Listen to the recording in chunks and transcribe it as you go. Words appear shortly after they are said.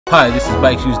Hi, this is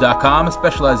bikeshoes.com,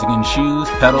 specializing in shoes,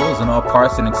 pedals, and all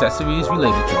parts and accessories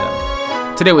related to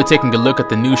them. Today we're taking a look at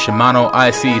the new Shimano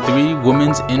IC3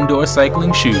 women's indoor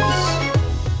cycling shoes.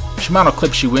 Shimano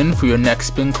clips you in for your next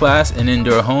spin class and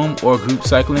indoor home or group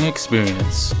cycling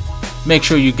experience. Make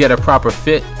sure you get a proper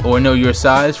fit or know your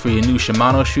size for your new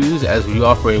Shimano shoes, as we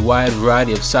offer a wide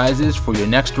variety of sizes for your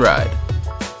next ride.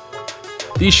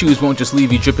 These shoes won't just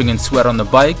leave you dripping in sweat on the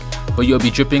bike, but you'll be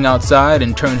dripping outside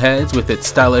and turn heads with its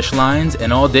stylish lines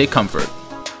and all-day comfort.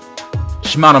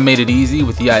 Shimano made it easy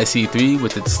with the IC3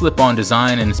 with its slip-on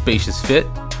design and spacious fit.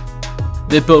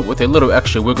 They're built with a little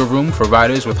extra wiggle room for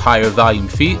riders with higher volume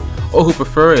feet or who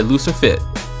prefer a looser fit.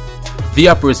 The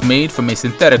upper is made from a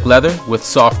synthetic leather with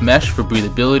soft mesh for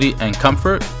breathability and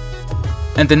comfort,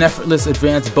 and an effortless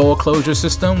Advance BOA closure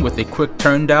system with a quick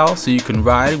turn dial so you can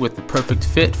ride with the perfect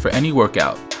fit for any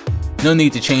workout. No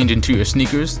need to change into your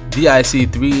sneakers. The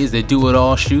IC3 is a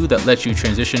do-it-all shoe that lets you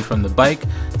transition from the bike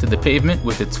to the pavement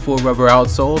with its full rubber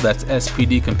outsole that's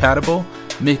SPD compatible,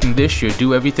 making this your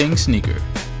do-everything sneaker.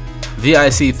 The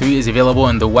IC3 is available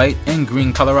in the white and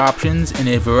green color options in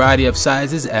a variety of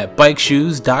sizes at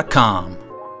bikeshoes.com.